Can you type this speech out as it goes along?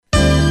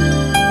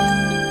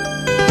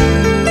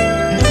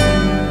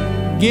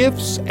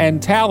gifts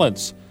and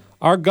talents.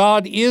 Our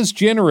God is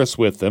generous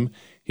with them.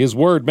 His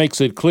word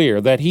makes it clear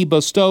that He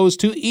bestows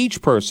to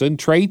each person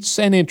traits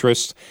and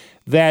interests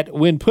that,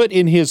 when put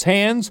in His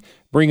hands,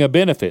 bring a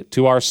benefit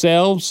to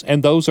ourselves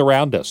and those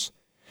around us.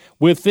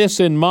 With this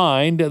in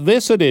mind,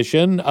 this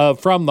edition of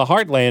From the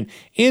Heartland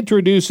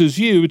introduces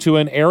you to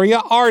an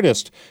area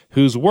artist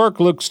whose work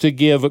looks to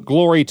give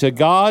glory to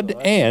God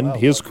and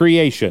His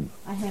creation.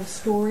 I have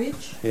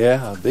storage.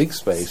 Yeah, a big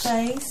space.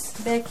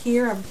 Back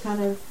here. I'm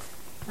kind of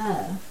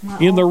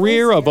in the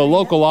rear of a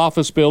local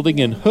office building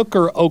in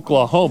Hooker,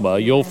 Oklahoma,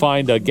 you'll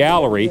find a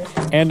gallery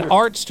and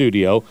art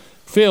studio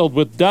filled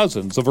with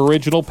dozens of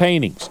original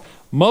paintings,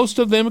 most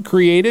of them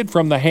created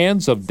from the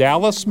hands of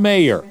Dallas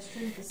Mayer.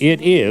 It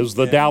is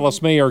the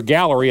Dallas Mayer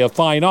Gallery of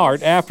Fine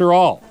Art, after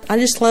all. I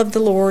just love the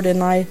Lord,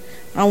 and I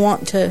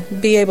want to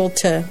be able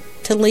to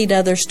lead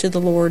others to the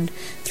Lord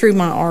through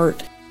my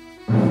art.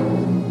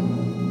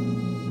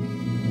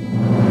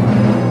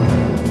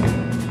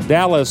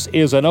 Dallas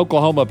is an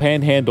Oklahoma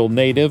Panhandle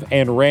native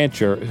and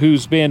rancher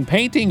who's been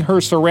painting her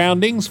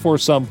surroundings for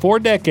some 4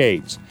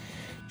 decades.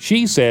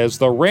 She says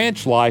the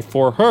ranch life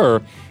for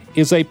her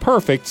is a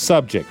perfect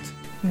subject.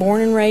 Born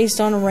and raised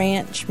on a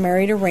ranch,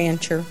 married a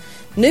rancher.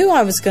 Knew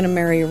I was going to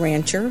marry a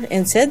rancher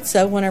and said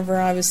so whenever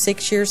I was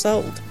 6 years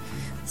old.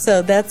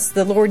 So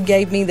the Lord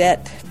gave me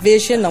that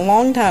vision a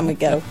long time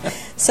ago.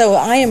 So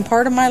I am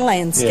part of my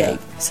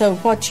landscape. Yeah. So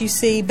what you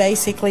see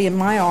basically in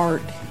my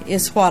art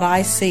is what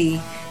I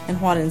see, and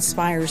what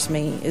inspires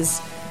me is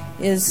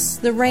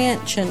the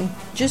ranch. And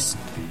just,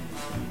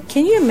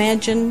 can you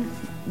imagine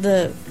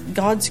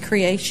God's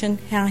creation,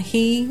 how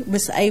He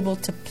was able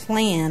to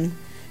plan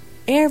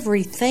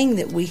everything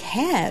that we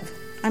have?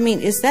 I mean,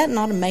 is that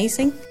not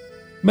amazing?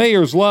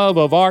 Mayer's love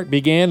of art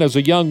began as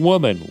a young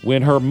woman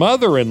when her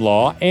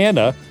mother-in-law,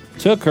 Anna,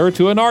 took her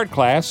to an art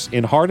class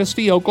in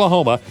Hardesty,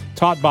 Oklahoma,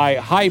 taught by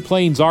High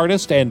Plains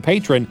artist and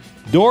patron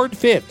Dord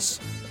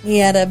Fitz. He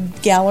had a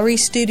gallery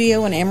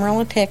studio in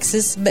Amarillo,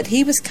 Texas, but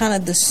he was kind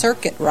of the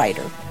circuit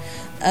rider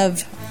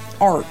of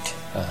art.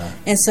 Uh-huh.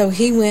 And so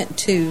he went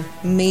to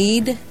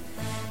Meade,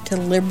 to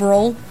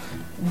Liberal,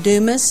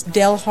 Dumas,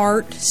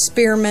 Delhart,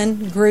 Spearman,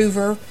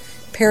 Groover,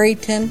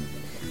 Perryton.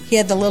 He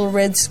had the Little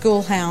Red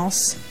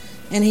Schoolhouse,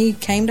 and he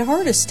came to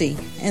Hardesty.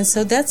 And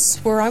so that's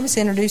where I was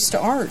introduced to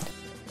art.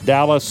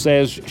 Dallas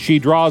says she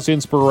draws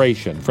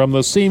inspiration from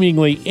the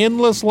seemingly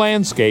endless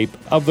landscape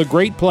of the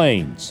Great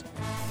Plains.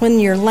 When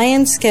your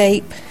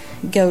landscape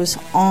goes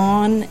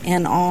on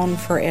and on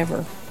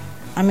forever,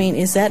 I mean,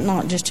 is that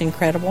not just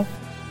incredible?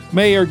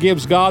 Mayer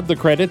gives God the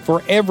credit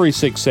for every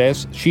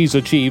success she's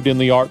achieved in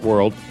the art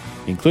world,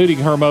 including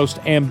her most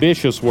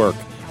ambitious work,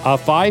 a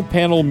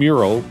 5-panel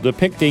mural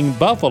depicting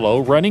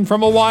buffalo running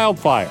from a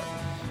wildfire.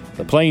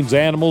 The plains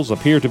animals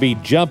appear to be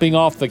jumping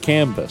off the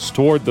canvas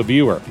toward the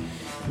viewer,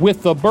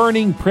 with the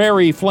burning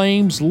prairie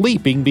flames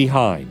leaping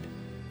behind.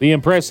 The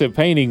impressive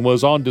painting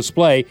was on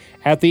display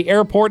at the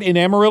airport in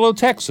Amarillo,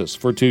 Texas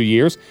for 2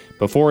 years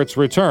before its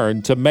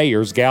return to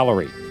Mayer's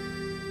Gallery.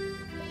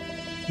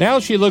 Now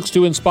she looks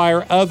to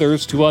inspire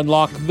others to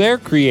unlock their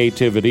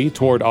creativity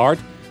toward art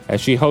as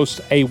she hosts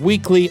a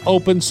weekly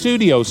open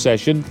studio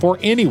session for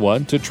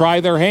anyone to try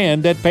their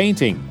hand at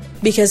painting.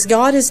 Because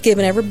God has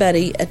given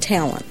everybody a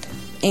talent.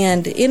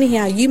 And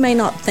anyhow, you may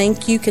not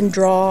think you can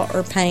draw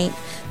or paint,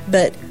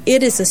 but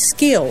it is a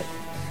skill,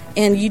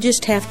 and you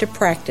just have to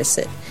practice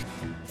it.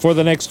 For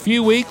the next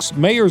few weeks,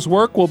 Mayer's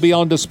work will be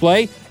on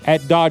display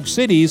at Dodge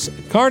City's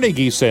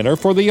Carnegie Center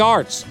for the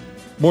Arts.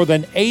 More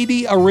than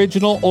 80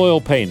 original oil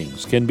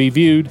paintings can be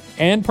viewed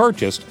and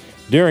purchased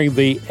during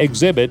the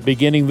exhibit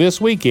beginning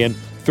this weekend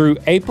through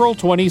April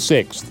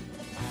 26th.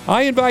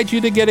 I invite you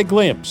to get a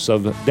glimpse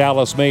of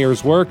Dallas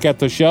Mayer's work at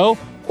the show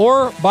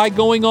or by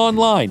going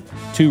online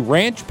to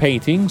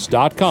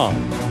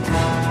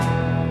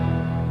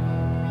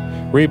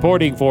ranchpaintings.com.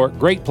 Reporting for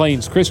Great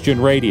Plains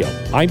Christian Radio,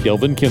 I'm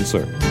Delvin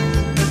Kinser.